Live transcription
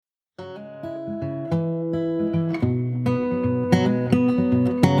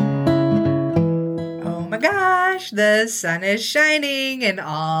gosh, the sun is shining and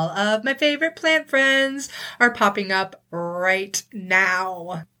all of my favorite plant friends are popping up right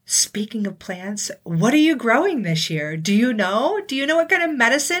now. Speaking of plants, what are you growing this year? Do you know? Do you know what kind of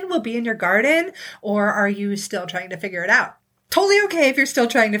medicine will be in your garden? Or are you still trying to figure it out? Totally okay if you're still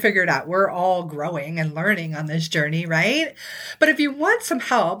trying to figure it out. We're all growing and learning on this journey, right? But if you want some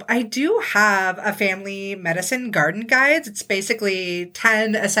help, I do have a family medicine garden guides. It's basically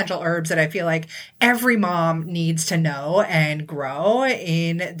 10 essential herbs that I feel like every mom needs to know and grow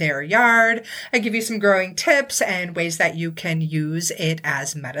in their yard. I give you some growing tips and ways that you can use it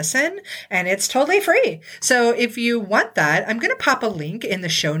as medicine, and it's totally free. So if you want that, I'm going to pop a link in the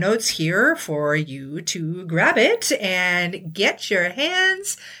show notes here for you to grab it and get your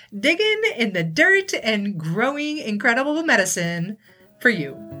hands digging in the dirt and growing incredible medicine for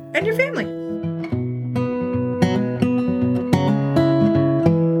you and your family.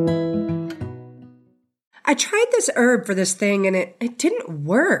 I tried this herb for this thing and it didn't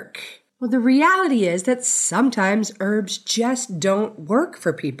work. Well, the reality is that sometimes herbs just don't work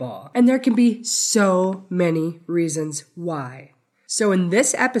for people. And there can be so many reasons why. So in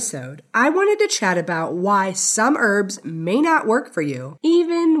this episode, I wanted to chat about why some herbs may not work for you,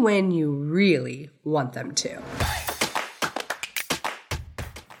 even when you really want them to.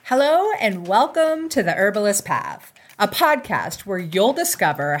 Hello and welcome to The Herbalist Path, a podcast where you'll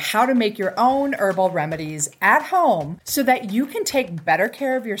discover how to make your own herbal remedies at home so that you can take better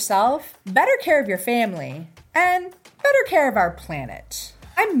care of yourself, better care of your family, and better care of our planet.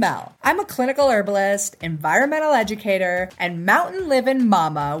 I'm Mel. I'm a clinical herbalist, environmental educator, and mountain living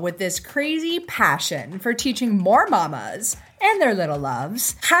mama with this crazy passion for teaching more mamas and their little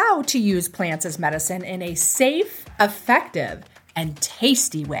loves how to use plants as medicine in a safe, effective, and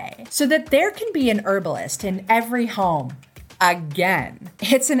tasty way so that there can be an herbalist in every home. Again,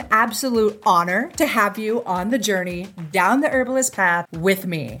 it's an absolute honor to have you on the journey down the herbalist path with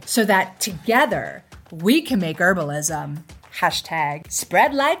me so that together we can make herbalism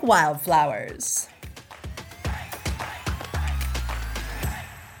 #spread like wildflowers.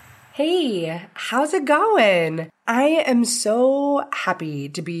 Hey, how's it going? I am so happy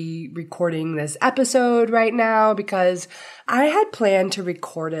to be recording this episode right now because I had planned to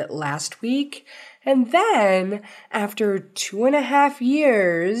record it last week. And then after 2.5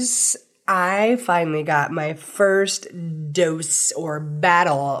 years, I finally got my first dose or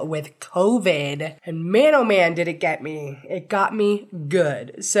battle with COVID. And man, oh man, did it get me. It got me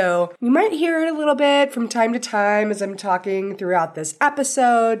good. So you might hear it a little bit from time to time as I'm talking throughout this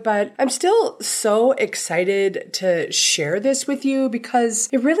episode, but I'm still so excited to share this with you because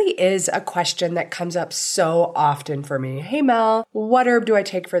it really is a question that comes up so often for me. Hey Mel, what herb do I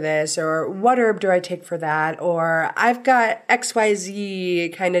take for this? Or what herb do I take for that? Or I've got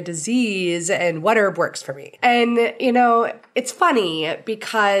XYZ kind of disease and what herb works for me. And, you know, it's funny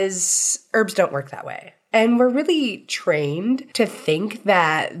because herbs don't work that way. And we're really trained to think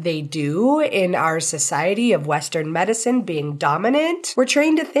that they do in our society of Western medicine being dominant. We're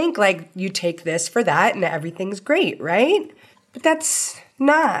trained to think like you take this for that and everything's great, right? But that's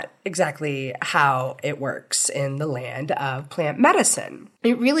not exactly how it works in the land of plant medicine.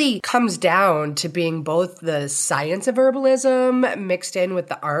 It really comes down to being both the science of herbalism mixed in with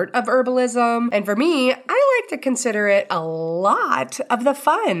the art of herbalism. And for me, I like to consider it a lot of the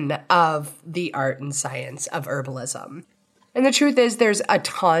fun of the art and science of herbalism. And the truth is there's a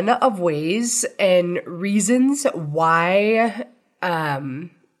ton of ways and reasons why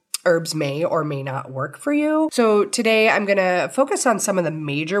herbs may or may not work for you. So today I'm going to focus on some of the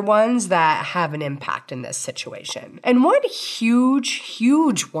major ones that have an impact in this situation. And one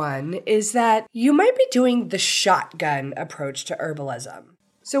huge one is that you might be doing the shotgun approach to herbalism.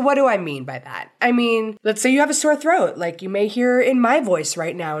 So what do I mean by that? I mean, let's say you have a sore throat, like you may hear in my voice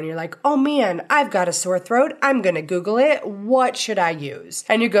right now, and you're like, oh man, I've got a sore throat. I'm going to Google it. What should I use?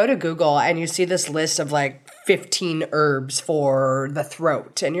 And you go to Google and you see this list of like 15 herbs for the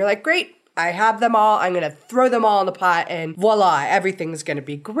throat. And you're like, great, I have them all. I'm going to throw them all in the pot and voila, everything's going to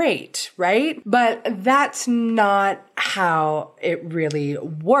be great, right? But that's not how it really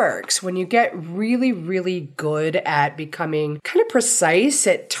works. When you get really good at becoming kind of precise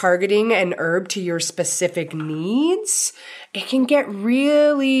at targeting an herb to your specific needs, it can get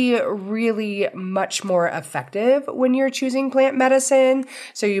really much more effective when you're choosing plant medicine.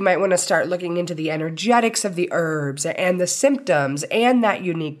 So you might want to start looking into the energetics of the herbs and the symptoms and that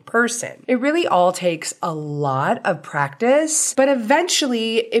unique person. It really all takes a lot of practice, but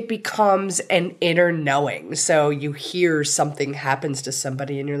eventually it becomes an inner knowing. So you hear something happens to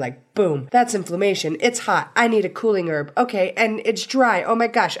somebody and you're like, boom, that's inflammation. It's hot. I need a cooling herb. Okay. And it's dry. Oh my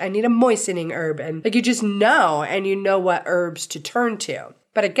gosh, I need a moistening herb. And like you just know, and you know what herbs to turn to.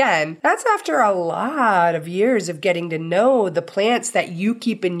 But again, that's after a lot of years of getting to know the plants that you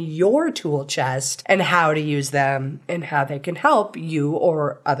keep in your tool chest and how to use them and how they can help you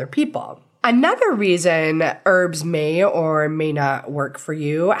or other people. Another reason herbs may or may not work for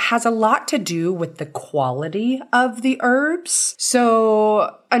you has a lot to do with the quality of the herbs.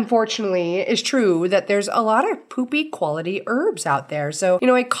 So unfortunately, it's true that there's a lot of poopy quality herbs out there. So,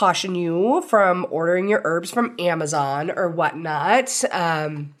 I caution you from ordering your herbs from Amazon or whatnot,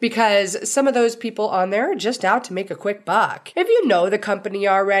 because some of those people on there are just out to make a quick buck. If you know the company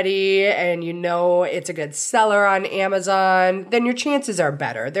already and you know it's a good seller on Amazon, then your chances are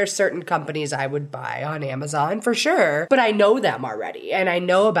better. There's certain companies I would buy on Amazon for sure, but I know them already and I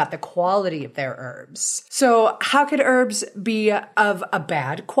know about the quality of their herbs. So how could herbs be of a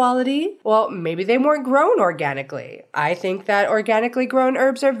bad quality? Well, maybe they weren't grown organically. I think that organically grown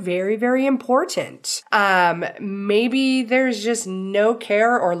herbs are very, very important. Maybe there's just no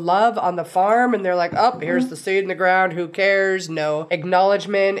care or love on the farm and they're like, oh, here's the seed in the ground. Who cares? No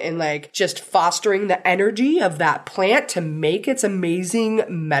acknowledgement and like just fostering the energy of that plant to make its amazing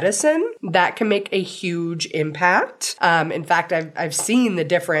medicine. That can make a huge impact. In fact, I've seen the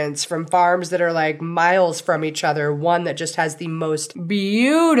difference from farms that are like miles from each other. One that just has the most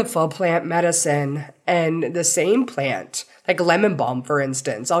beautiful plant medicine and the same plant, like lemon balm, for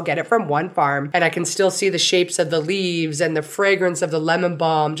instance. I'll get it from one farm and I can still see the shapes of the leaves and the fragrance of the lemon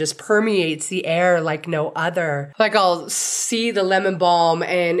balm just permeates the air like no other. Like I'll see the lemon balm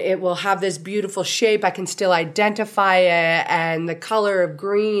and it will have this beautiful shape. I can still identify it and the color of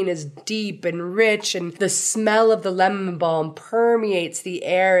green is deep and rich and the smell of the lemon balm permeates the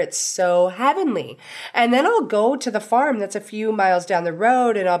air. It's so heavenly. And then I'll go to the farm that's a few miles down the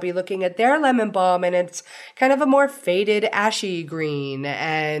road and I'll be looking at their lemon balm and it's kind of a more faded ashy green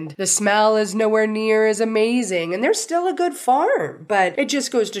and the smell is nowhere near as amazing and they're still a good farm. But it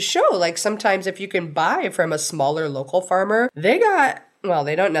just goes to show, like sometimes if you can buy from a smaller local farmer, they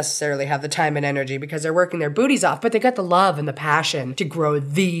don't necessarily have the time and energy because they're working their booties off, but they got the love and the passion to grow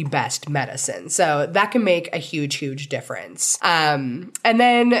the best medicine. So that can make a huge, huge difference. And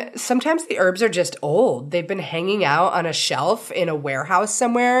then sometimes the herbs are just old. They've been hanging out on a shelf in a warehouse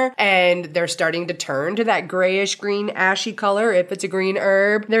somewhere and they're starting to turn to that grayish green ashy color if it's a green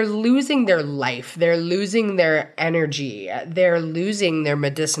herb. They're losing their life. They're losing their energy. They're losing their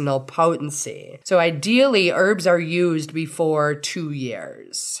medicinal potency. So ideally, herbs are used before 2 years.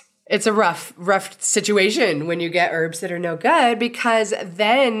 It's a rough situation when you get herbs that are no good because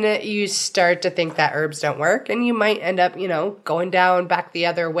then you start to think that herbs don't work and you might end up, going down back the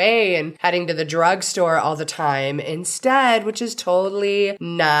other way and heading to the drugstore all the time instead, which is totally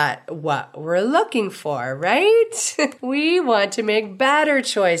not what we're looking for, right? We want to make better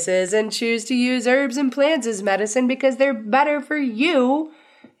choices and choose to use herbs and plants as medicine because they're better for you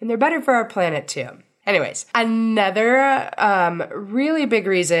and they're better for our planet too. Anyways, another really big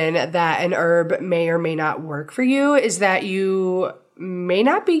reason that an herb may or may not work for you is that you may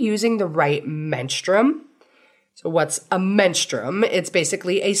not be using the right menstruum. So what's a menstruum? It's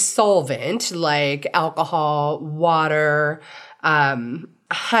basically a solvent like alcohol, water,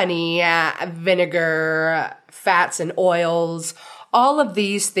 honey, vinegar, fats and oils. All of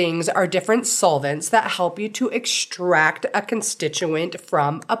these things are different solvents that help you to extract a constituent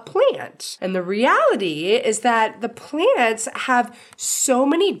from a plant. And the reality is that the plants have so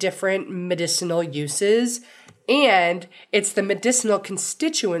many different medicinal uses, and it's the medicinal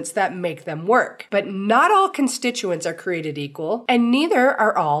constituents that make them work. But not all constituents are created equal, and neither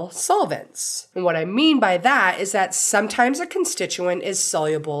are all solvents. And what I mean by that is that sometimes a constituent is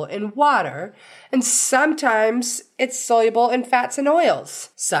soluble in water, and sometimes it's soluble in fats and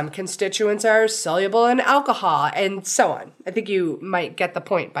oils. Some constituents are soluble in alcohol, and so on. I think you might get the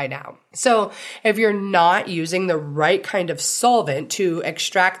point by now. So if you're not using the right kind of solvent to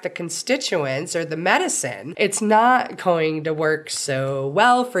extract the constituents or the medicine, it's not going to work so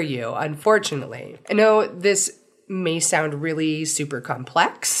well for you, unfortunately. I know this may sound really super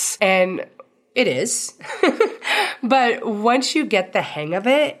complex, and it is. But once you get the hang of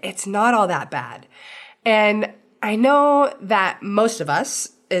it, it's not all that bad. And I know that most of us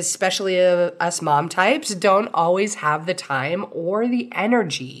especially us mom types, don't always have the time or the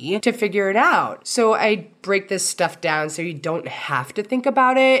energy to figure it out. So I break this stuff down so you don't have to think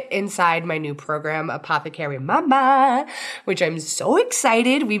about it inside my new program, Apothecary Mama, which I'm so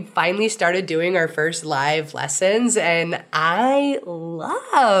excited. We've finally started doing our first live lessons, and I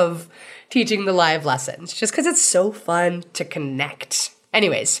love teaching the live lessons just because it's so fun to connect.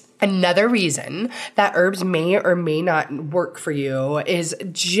 Anyways, another reason that herbs may or may not work for you is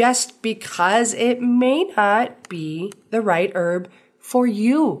just because it may not be the right herb for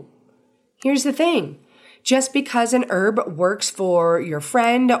you. Here's the thing. Just because an herb works for your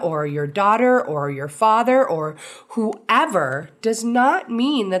friend or your daughter or your father or whoever does not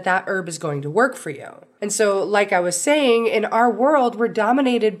mean that that herb is going to work for you. And so, like I was saying, in our world, we're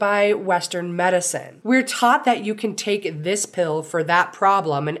dominated by Western medicine. We're taught that you can take this pill for that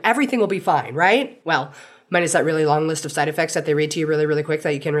problem and everything will be fine, right? Well, minus that really long list of side effects that they read to you really, really quick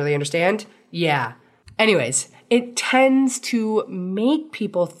that you can't really understand. Yeah. Anyways, it tends to make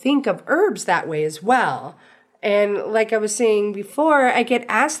people think of herbs that way as well. And like I was saying before, I get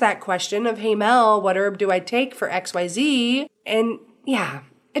asked that question of, hey Mel, what herb do I take for XYZ? And yeah,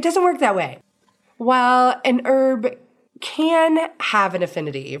 it doesn't work that way. While an herb can have an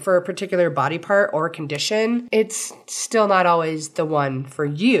affinity for a particular body part or condition, it's still not always the one for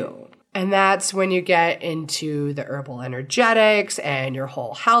you. And that's when you get into the herbal energetics and your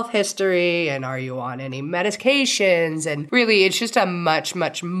whole health history and are you on any medications? And really, it's just a much,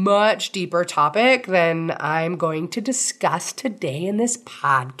 much, much deeper topic than I'm going to discuss today in this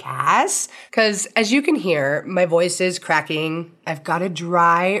podcast. Because as you can hear, my voice is cracking. I've got a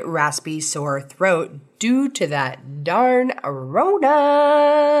dry, raspy, sore throat due to that darn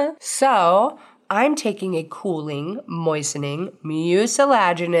Rona. So I'm taking a cooling, moistening,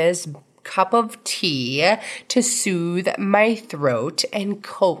 mucilaginous cup of tea to soothe my throat and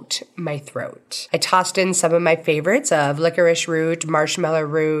coat my throat. I tossed in some of my favorites of licorice root, marshmallow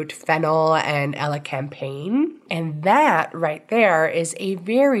root, fennel, and elecampane. And that right there is a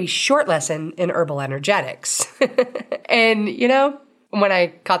very short lesson in herbal energetics. And, you know, when I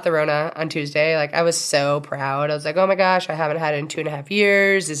caught the Rona on Tuesday, I was so proud. I was like, oh my gosh, I haven't had it in 2.5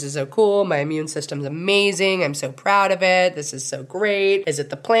 years. This is so cool. My immune system's amazing. I'm so proud of it. This is so great. Is it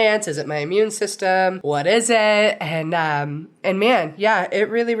the plants? Is it my immune system? What is it? And man, yeah, it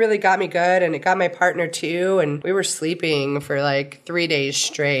really, really got me good. And it got my partner too. And we were sleeping for 3 days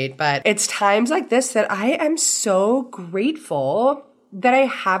straight. But it's times like this that I am so grateful that I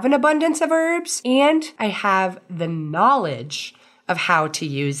have an abundance of herbs and I have the knowledge of how to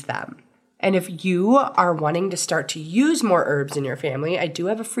use them. And if you are wanting to start to use more herbs in your family, I do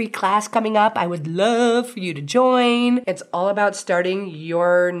have a free class coming up. I would love for you to join. It's all about starting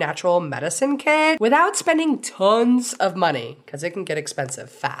your natural medicine kit without spending tons of money because it can get expensive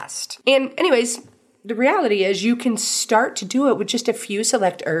fast. And anyways, the reality is you can start to do it with just a few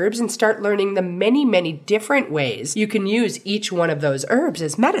select herbs and start learning the many, many different ways you can use each one of those herbs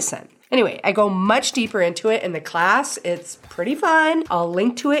as medicine. Anyway, I go much deeper into it in the class. It's pretty fun. I'll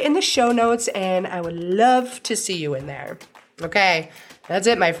link to it in the show notes, and I would love to see you in there. Okay, that's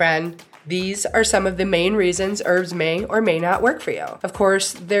it, my friend. These are some of the main reasons herbs may or may not work for you. Of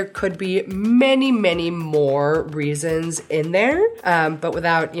course, there could be many, many more reasons in there, but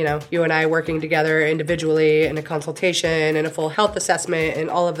without, you and I working together individually in a consultation and a full health assessment and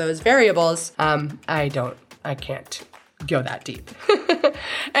all of those variables, I can't go that deep.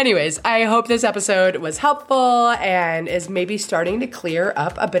 Anyways, I hope this episode was helpful and is maybe starting to clear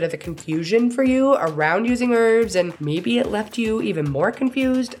up a bit of the confusion for you around using herbs, and maybe it left you even more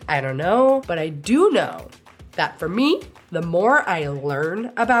confused. I don't know, but I do know that for me, the more I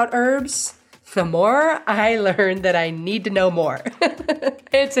learn about herbs, the more I learn that I need to know more.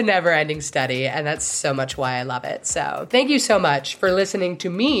 It's a never-ending study, and that's so much why I love it. So thank you so much for listening to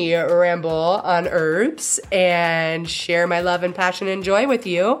me ramble on herbs and share my love and passion and joy with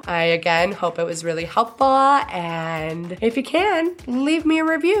you. I, again, hope it was really helpful, and if you can, leave me a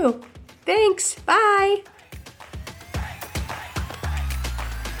review. Thanks. Bye.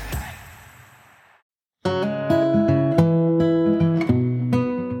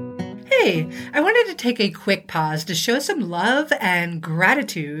 I wanted to take a quick pause to show some love and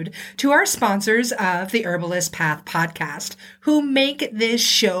gratitude to our sponsors of the Herbalist Path podcast, who make this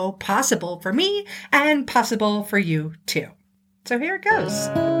show possible for me and possible for you too. So here it goes.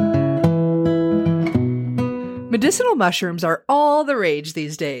 Medicinal mushrooms are all the rage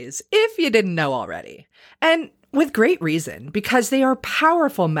these days, if you didn't know already. And with great reason, because they are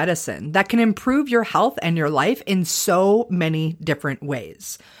powerful medicine that can improve your health and your life in so many different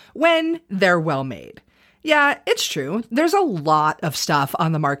ways when they're well made. Yeah, it's true. There's a lot of stuff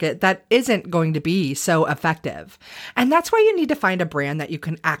on the market that isn't going to be so effective. And that's why you need to find a brand that you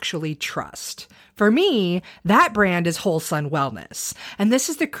can actually trust. For me, that brand is Whole Sun Wellness. And this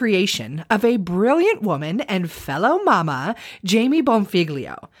is the creation of a brilliant woman and fellow mama, Jamie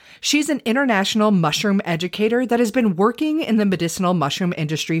Bonfiglio. She's an international mushroom educator that has been working in the medicinal mushroom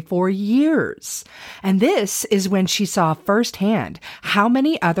industry for years. And this is when she saw firsthand how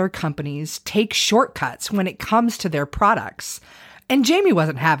many other companies take shortcuts when it comes to their products. And Jamie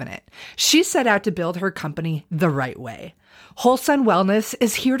wasn't having it. She set out to build her company the right way. Whole Sun Wellness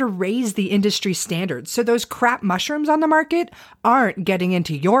is here to raise the industry standards so those crap mushrooms on the market aren't getting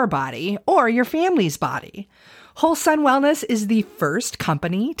into your body or your family's body. Whole Sun Wellness is the first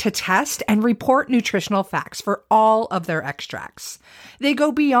company to test and report nutritional facts for all of their extracts. They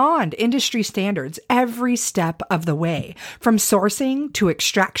go beyond industry standards every step of the way, from sourcing to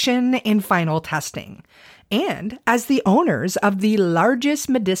extraction and final testing. And as the owners of the largest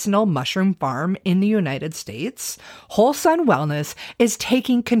medicinal mushroom farm in the United States, Whole Sun Wellness is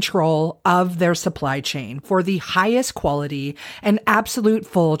taking control of their supply chain for the highest quality and absolute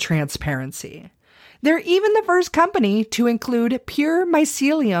full transparency. They're even the first company to include pure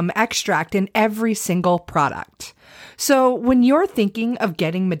mycelium extract in every single product. So when you're thinking of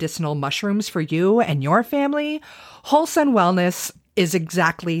getting medicinal mushrooms for you and your family, Whole Sun Wellness is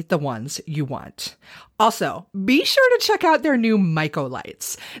exactly the ones you want. Also, be sure to check out their new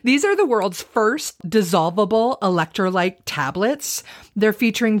Mycolites. These are the world's first dissolvable electrolyte tablets. They're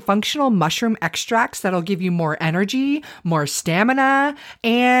featuring functional mushroom extracts that'll give you more energy, more stamina,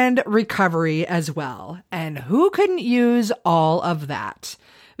 and recovery as well. And who couldn't use all of that?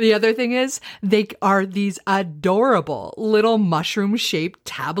 The other thing is, they are these adorable little mushroom-shaped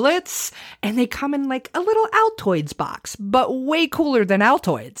tablets, and they come in like a little Altoids box, but way cooler than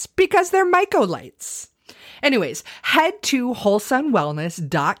Altoids because they're Mycolites. Anyways, head to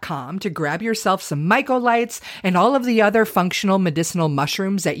wholesunwellness.com to grab yourself some Mycolites and all of the other functional medicinal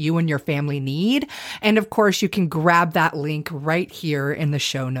mushrooms that you and your family need. And of course, you can grab that link right here in the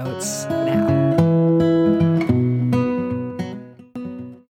show notes now.